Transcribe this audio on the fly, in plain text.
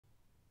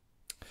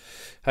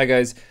Hi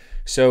guys,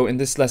 so in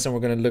this lesson we're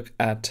going to look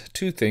at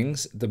two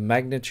things, the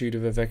magnitude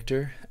of a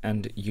vector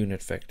and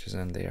unit vectors,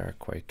 and they are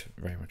quite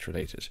very much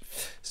related.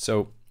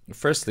 So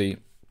firstly,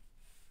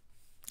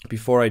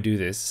 before I do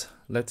this,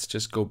 let's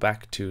just go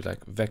back to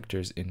like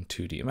vectors in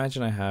 2D.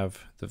 Imagine I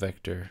have the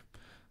vector,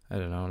 I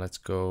don't know, let's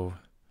go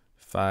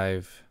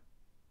 5,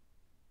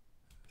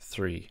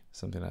 3,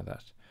 something like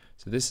that.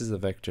 So this is the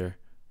vector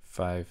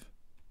 5,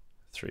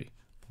 3.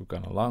 We've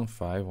gone along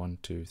 5, 1,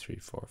 2, 3,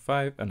 4,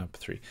 5, and up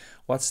 3.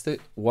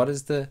 What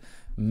is the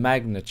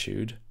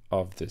magnitude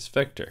of this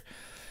vector?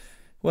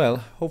 Well,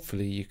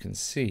 hopefully you can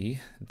see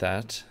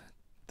that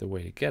the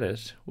way to get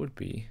it would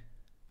be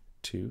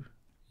to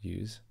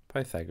use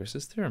Pythagoras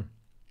Theorem.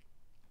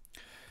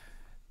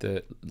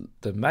 The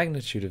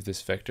magnitude of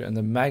this vector, and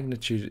the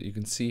magnitude you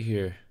can see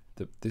here,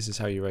 this is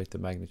how you write the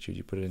magnitude.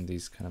 You put it in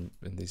these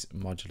these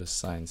modulus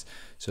signs.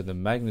 So the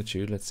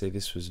magnitude, let's say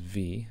this was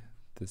v.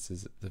 This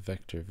is the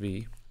vector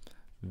v.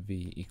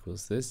 V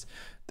equals this.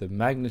 The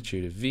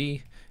magnitude of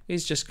v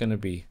is just going to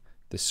be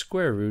the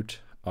square root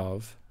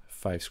of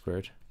 5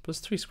 squared plus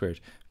 3 squared,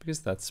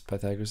 because that's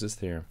Pythagoras'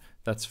 theorem.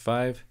 That's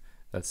 5,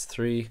 that's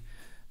 3,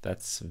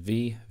 that's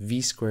v. V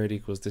squared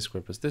equals this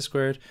squared plus this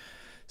squared.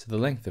 So the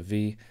length of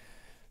v,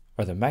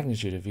 or the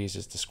magnitude of v, is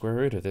just the square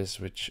root of this,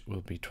 which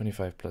will be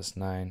 25 plus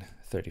 9,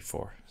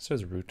 34. So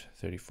it's root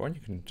 34, and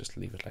you can just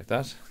leave it like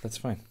that. That's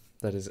fine.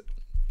 That is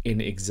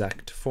in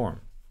exact form.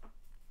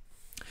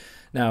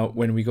 Now,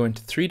 when we go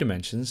into 3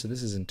 dimensions, so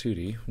this is in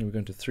 2D, when we go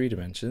into 3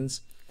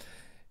 dimensions,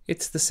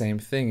 it's the same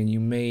thing, and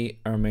you may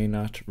or may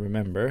not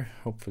remember,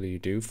 hopefully you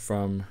do,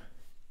 from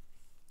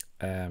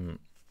a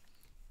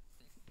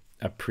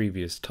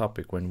previous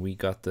topic when we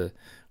got the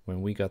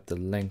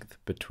length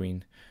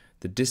between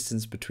the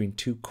distance between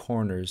 2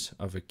 corners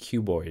of a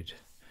cuboid.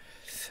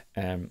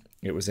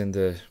 It was in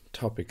the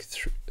topic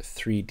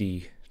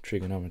 3D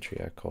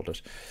trigonometry, I called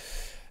it.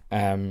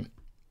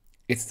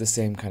 It's the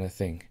same kind of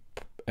thing.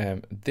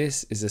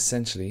 This is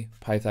essentially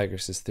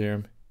Pythagoras'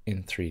 theorem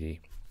in 3D.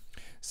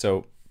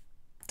 So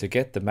to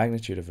get the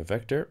magnitude of a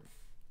vector,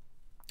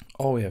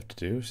 all we have to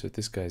do, so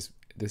this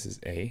is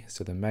A,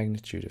 so the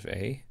magnitude of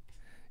A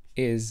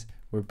is,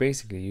 we're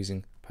basically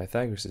using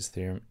Pythagoras'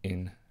 theorem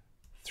in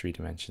 3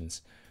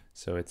 dimensions.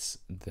 So it's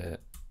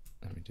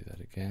let me do that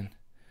again.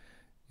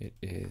 It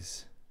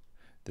is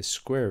the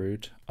square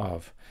root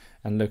of,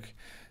 and look,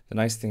 the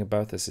nice thing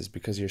about this is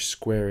because you're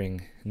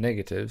squaring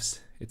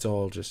negatives, it's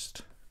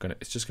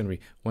just gonna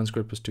be 1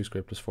 squared plus 2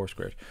 squared plus 4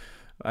 squared.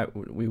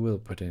 We will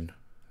put in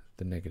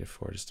the negative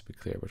 4 just to be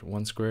clear, but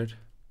 1 squared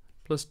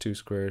plus 2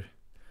 squared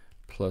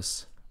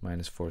plus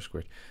minus 4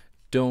 squared.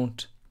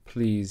 Don't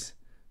please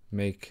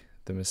make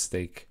the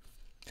mistake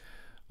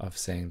of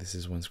saying this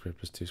is 1 squared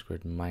plus 2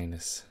 squared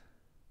minus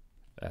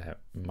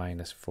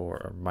 4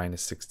 or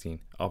minus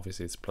 16.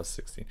 Obviously it's plus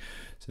 16.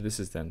 So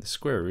this is then the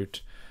square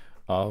root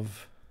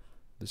of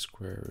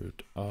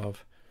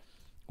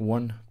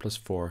 1 plus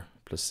 4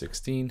 plus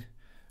 16,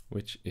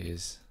 which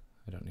is,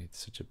 I don't need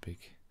such a big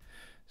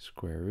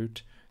square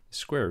root, the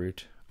square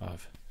root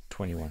of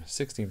 21.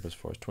 16 plus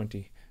 4 is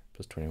 20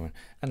 plus 21,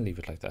 and leave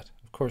it like that.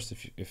 Of course,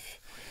 if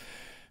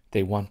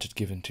they want it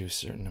given to a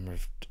certain number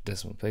of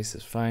decimal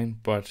places, fine,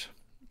 but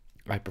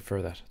I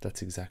prefer that.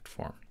 That's exact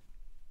form.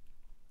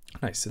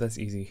 Nice, so that's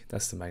easy.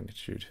 That's the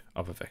magnitude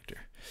of a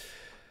vector.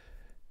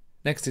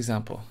 Next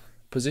example,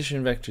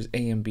 position vectors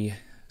A and B.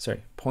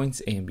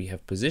 Points A and B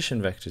have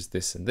position vectors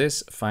this and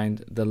this.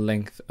 Find the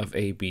length of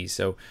AB.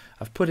 So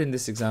I've put in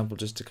this example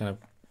just to kind of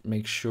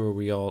make sure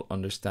we all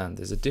understand.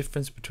 There's a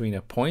difference between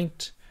a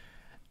point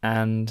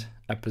and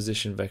a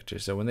position vector.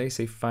 So when they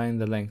say find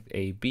the length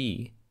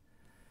AB,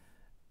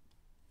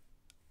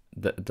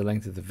 the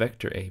length of the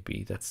vector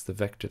AB, that's the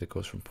vector that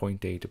goes from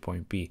point A to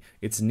point B.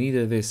 It's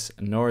neither this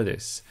nor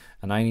this,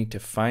 and I need to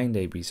find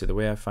AB. So the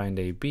way I find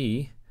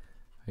AB,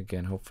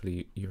 again,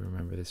 hopefully you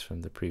remember this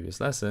from the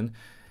previous lesson,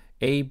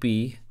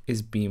 AB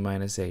is B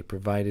minus A,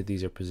 provided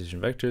these are position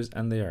vectors,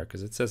 and they are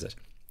because it says it.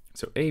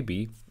 So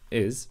AB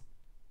is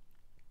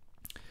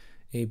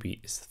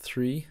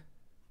 3,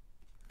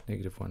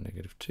 negative 1,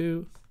 negative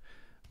 2,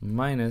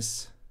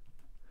 minus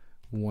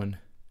 1,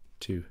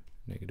 2,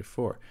 negative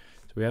 4.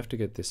 So we have to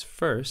get this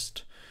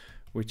first,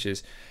 which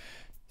is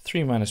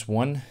 3 minus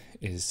 1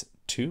 is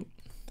 2,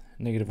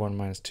 negative 1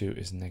 minus 2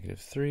 is negative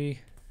 3,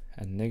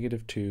 and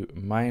negative 2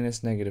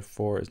 minus negative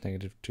 4 is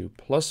negative 2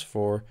 plus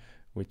 4,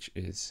 which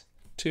is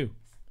 2.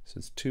 So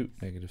it's 2,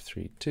 negative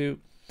 3, 2.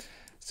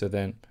 So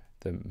then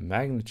the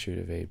magnitude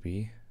of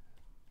AB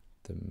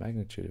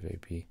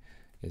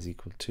is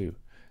equal to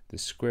the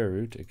square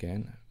root,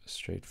 again,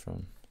 straight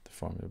from the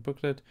formula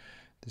booklet,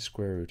 the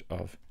square root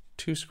of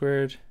 2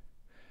 squared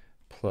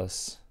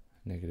plus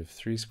negative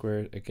 3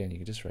 squared. Again, you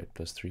can just write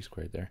plus 3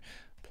 squared there,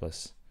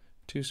 plus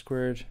 2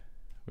 squared,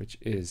 which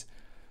is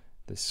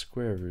the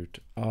square root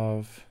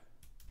of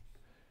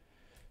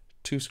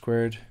 2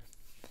 squared.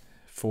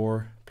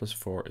 4 plus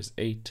 4 is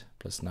 8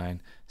 plus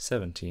 9,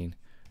 17,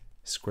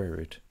 square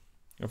root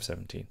of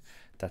 17.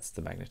 That's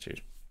the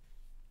magnitude.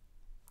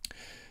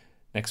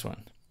 Next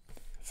one.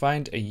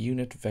 Find a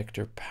unit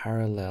vector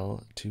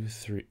parallel to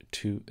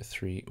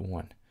 3,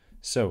 1.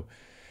 So,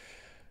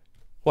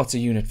 what's a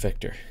unit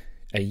vector?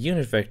 A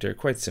unit vector,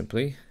 quite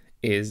simply,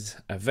 is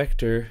a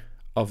vector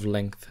of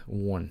length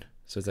 1.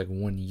 So it's like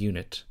 1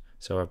 unit.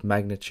 So of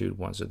magnitude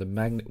 1. So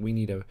we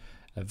need a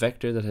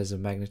vector that has a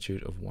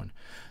magnitude of 1.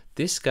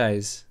 This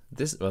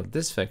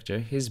vector,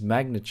 his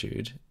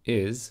magnitude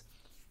is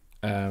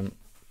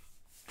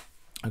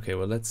okay,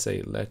 well, let's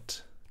say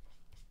let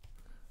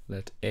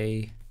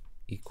A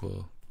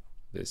equal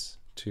this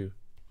 2,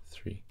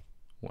 3,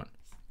 1.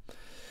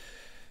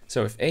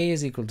 So if A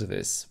is equal to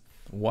this,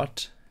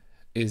 what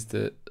is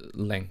the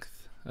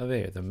length of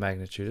A, or the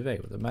magnitude of A?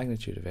 Well, the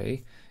magnitude of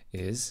A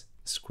is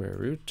square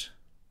root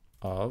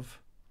of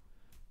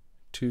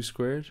 2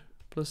 squared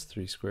plus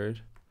 3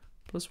 squared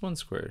plus 1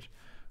 squared,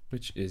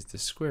 which is the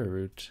square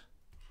root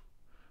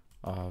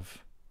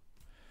of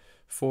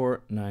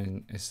 4,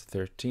 9 is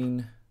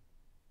 13,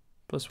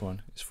 plus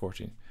 1 is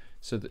 14.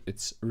 So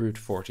it's root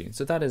 14.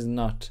 So that is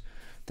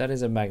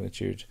a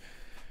magnitude,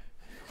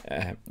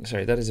 that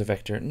is a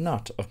vector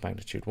not of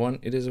magnitude 1,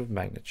 it is of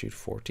magnitude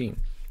 14.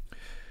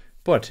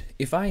 But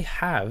if I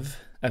have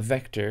a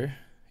vector,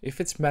 if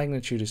its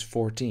magnitude is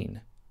 14,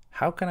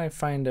 how can I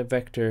find a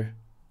vector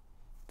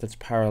that's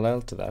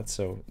parallel to that,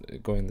 so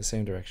going the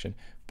same direction,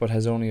 but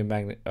has only a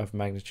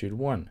magnitude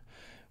 1?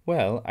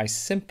 Well, I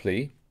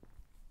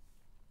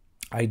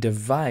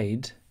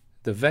divide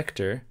the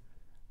vector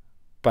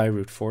by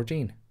root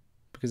 14,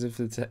 because if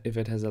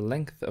it has a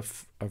length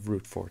of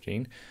root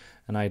 14,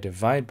 and I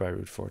divide by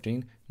root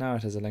 14, now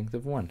it has a length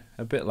of 1.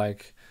 A bit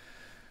like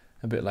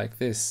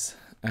this.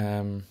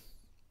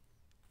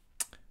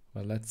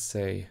 Well, let's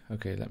say,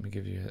 okay, let me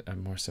give you a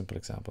more simple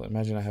example.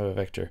 Imagine I have a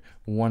vector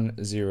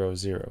 1, 0,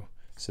 0.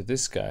 So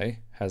this guy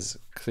has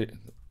let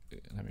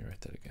me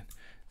write that again.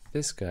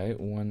 This guy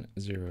 1,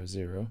 0,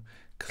 0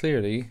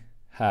 clearly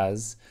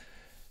has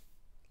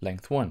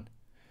length 1.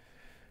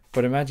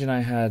 But imagine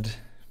I had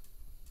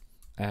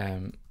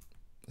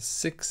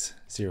 6,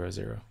 0,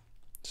 0.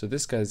 So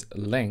this guy's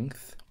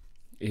length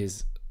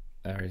is,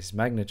 or his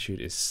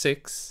magnitude is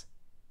 6.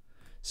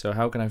 So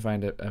how can I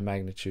find a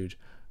magnitude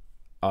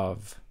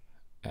of,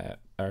 a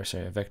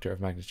vector of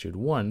magnitude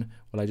 1?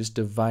 Well, I just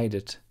divide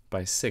it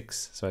by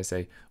 6. So I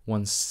say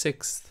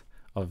 1/6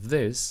 of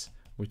this,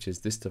 which is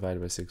this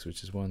divided by 6,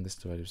 which is 1. This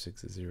divided by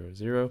 6 is 0,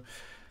 0.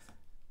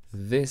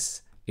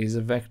 This is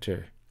a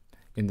vector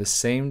in the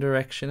same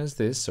direction as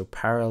this, so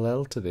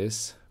parallel to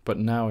this, but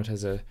now it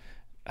has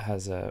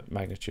a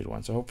magnitude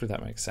 1. So hopefully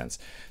that makes sense.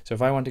 So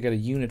if I want to get a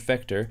unit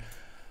vector,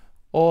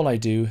 all I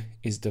do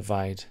is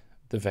divide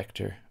the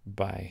vector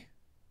by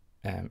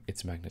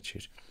its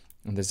magnitude.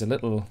 And there's a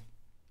little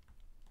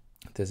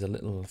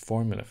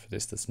formula for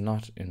this that's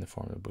not in the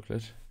formula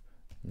booklet.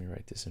 Let me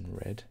write this in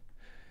red.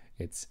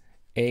 It's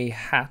A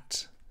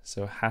hat,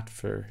 so hat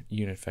for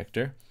unit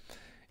vector,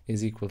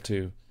 is equal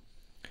to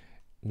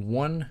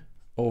 1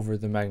 over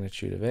the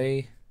magnitude of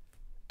A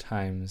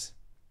times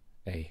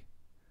A.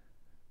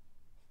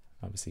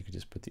 Obviously you could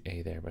just put the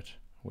A there, but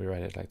we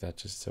write it like that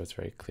just so it's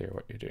very clear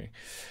what you're doing.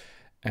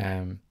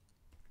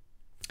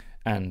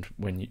 And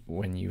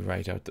when you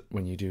write out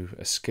when you do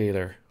a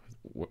scalar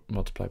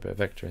multiplied by a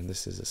vector, and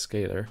this is a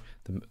scalar,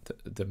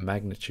 the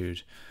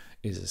magnitude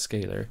is a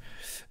scalar,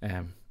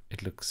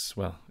 it looks,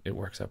 well, it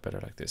works out better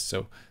like this.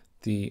 So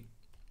the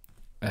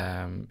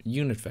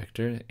unit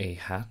vector A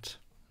hat,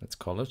 let's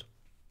call it,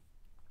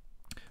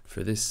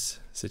 for this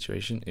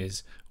situation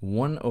is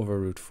 1 over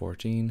root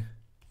 14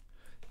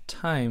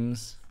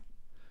 times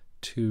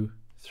 2,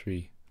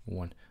 3,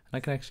 1. And I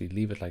can actually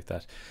leave it like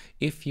that.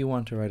 If you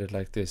want to write it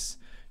like this,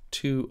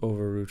 2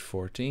 over root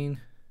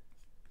 14,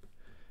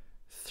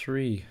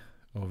 3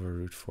 over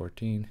root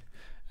 14,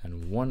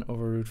 and 1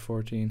 over root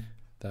 14,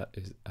 that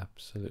is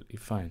absolutely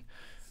fine.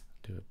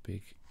 Do a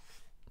big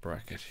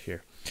bracket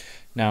here.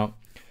 Now,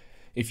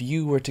 if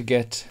you were to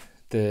get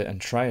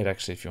and try it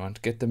actually if you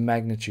want, get the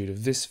magnitude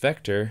of this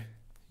vector,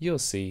 you'll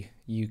see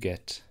you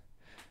get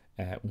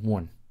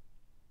 1.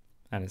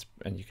 And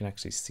you can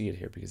actually see it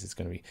here because it's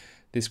going to be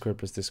this squared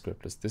plus this squared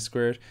plus this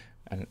squared,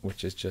 and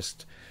which is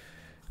just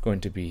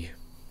going to be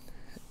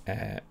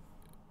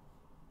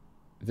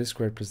this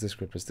squared plus this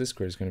squared plus this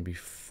squared is going to be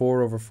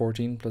 4 over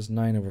 14 plus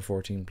 9 over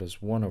 14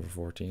 plus 1 over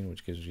 14,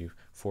 which gives you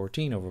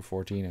 14 over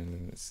 14,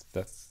 and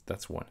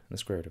that's 1. And the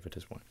square root of it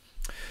is 1.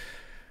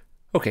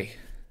 Okay,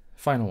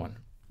 final one.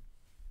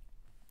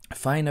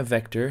 Find a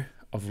vector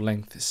of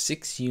length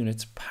 6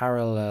 units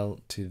parallel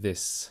to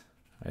this.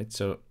 Right,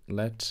 so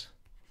let's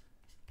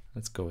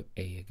go with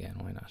A again,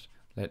 why not?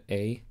 Let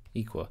A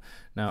equal.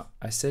 Now,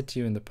 I said to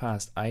you in the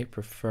past, I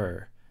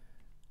prefer,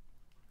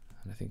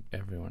 and I think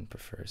everyone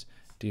prefers,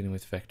 dealing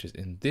with vectors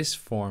in this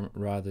form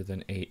rather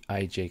than a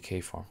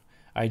IJK form.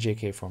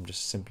 IJK form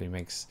just simply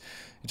makes,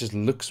 it just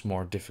looks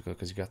more difficult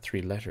because you got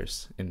 3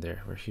 letters in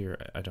there, where here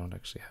I don't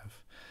actually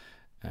have,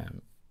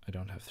 I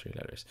don't have 3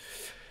 letters.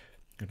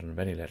 I don't have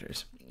any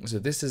letters. So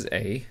this is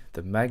A,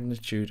 the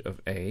magnitude of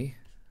A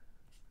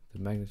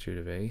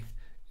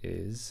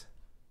is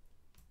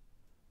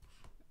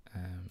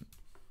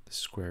the the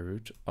square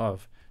root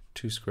of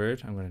 2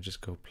 squared. I'm going to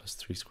just go plus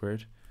 3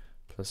 squared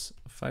plus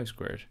 5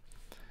 squared.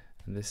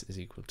 And this is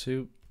equal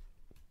to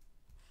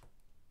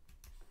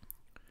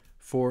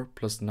 4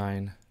 plus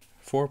 9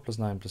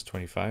 plus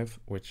 25,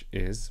 which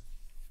is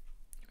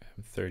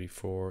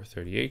 34,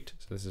 38.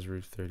 So this is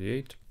root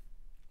 38.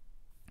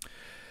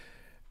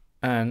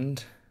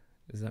 And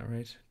is that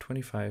right?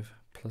 25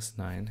 plus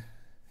 9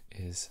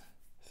 is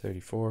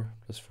 34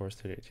 plus 4 is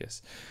 38.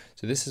 Yes.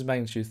 So this is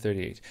magnitude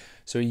 38.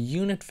 So a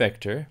unit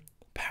vector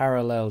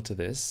parallel to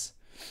this,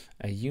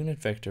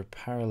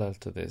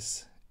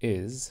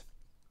 is,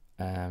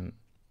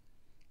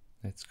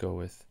 let's go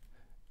with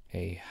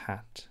a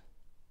hat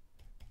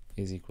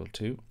is equal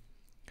to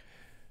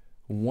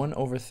 1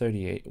 over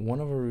 38,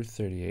 1 over root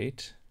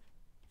 38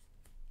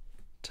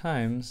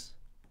 times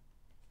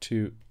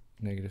 2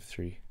 negative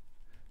 3,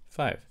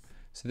 5.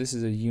 So this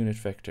is a unit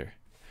vector.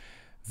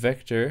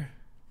 Vector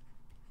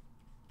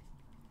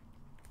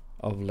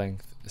of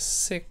length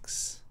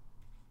 6,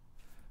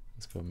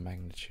 let's go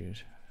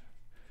magnitude,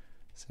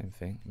 same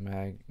thing,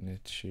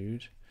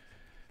 magnitude,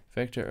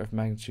 vector of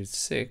magnitude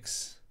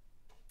 6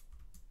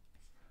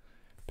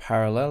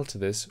 parallel to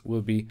this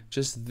will be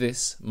just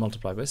this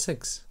multiplied by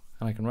 6.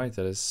 And I can write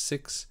that as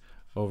 6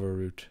 over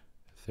root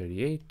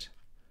 38,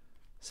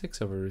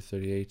 6 over root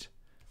 38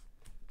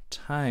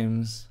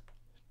 times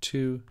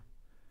 2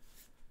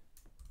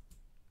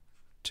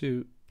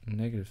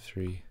 negative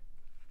 3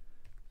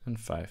 and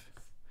 5.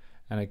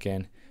 And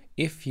again,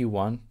 if you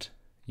want,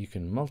 you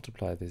can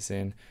multiply this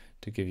in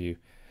to give you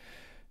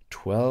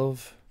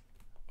 12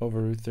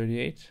 over root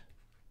 38,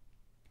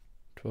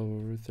 12 over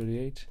root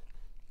 38,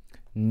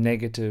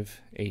 negative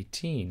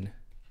 18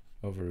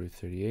 over root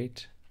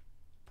 38,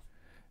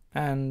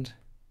 and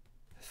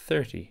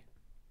 30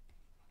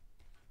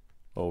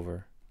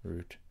 over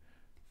root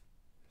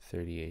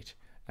 38.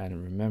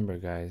 And remember,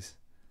 guys,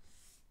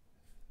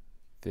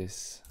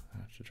 this, I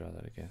have to draw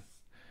that again.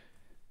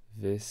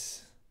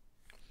 This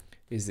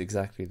is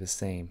exactly the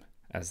same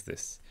as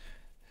this.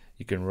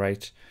 You can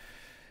write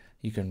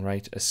a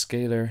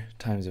scalar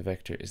times a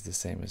vector is the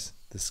same as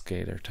the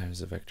scalar times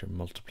the vector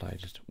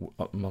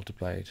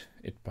multiplied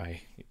it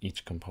by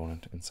each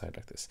component inside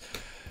like this.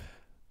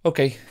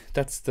 Okay,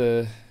 that's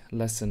the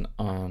lesson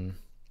on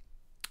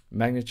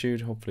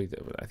magnitude. Hopefully,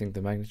 I think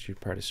the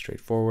magnitude part is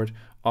straightforward.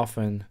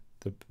 Often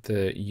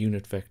the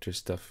unit vector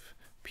stuff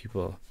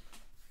people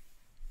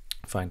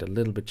find a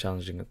little bit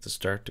challenging at the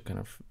start to kind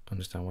of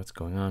understand what's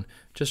going on.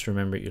 Just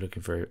remember, you're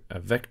looking for a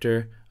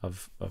vector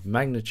of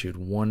magnitude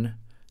 1.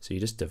 So you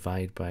just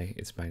divide by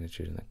its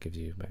magnitude and that gives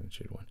you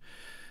magnitude 1.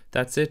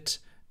 That's it.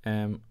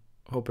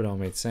 Hope it all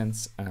made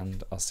sense,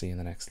 and I'll see you in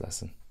the next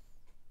lesson.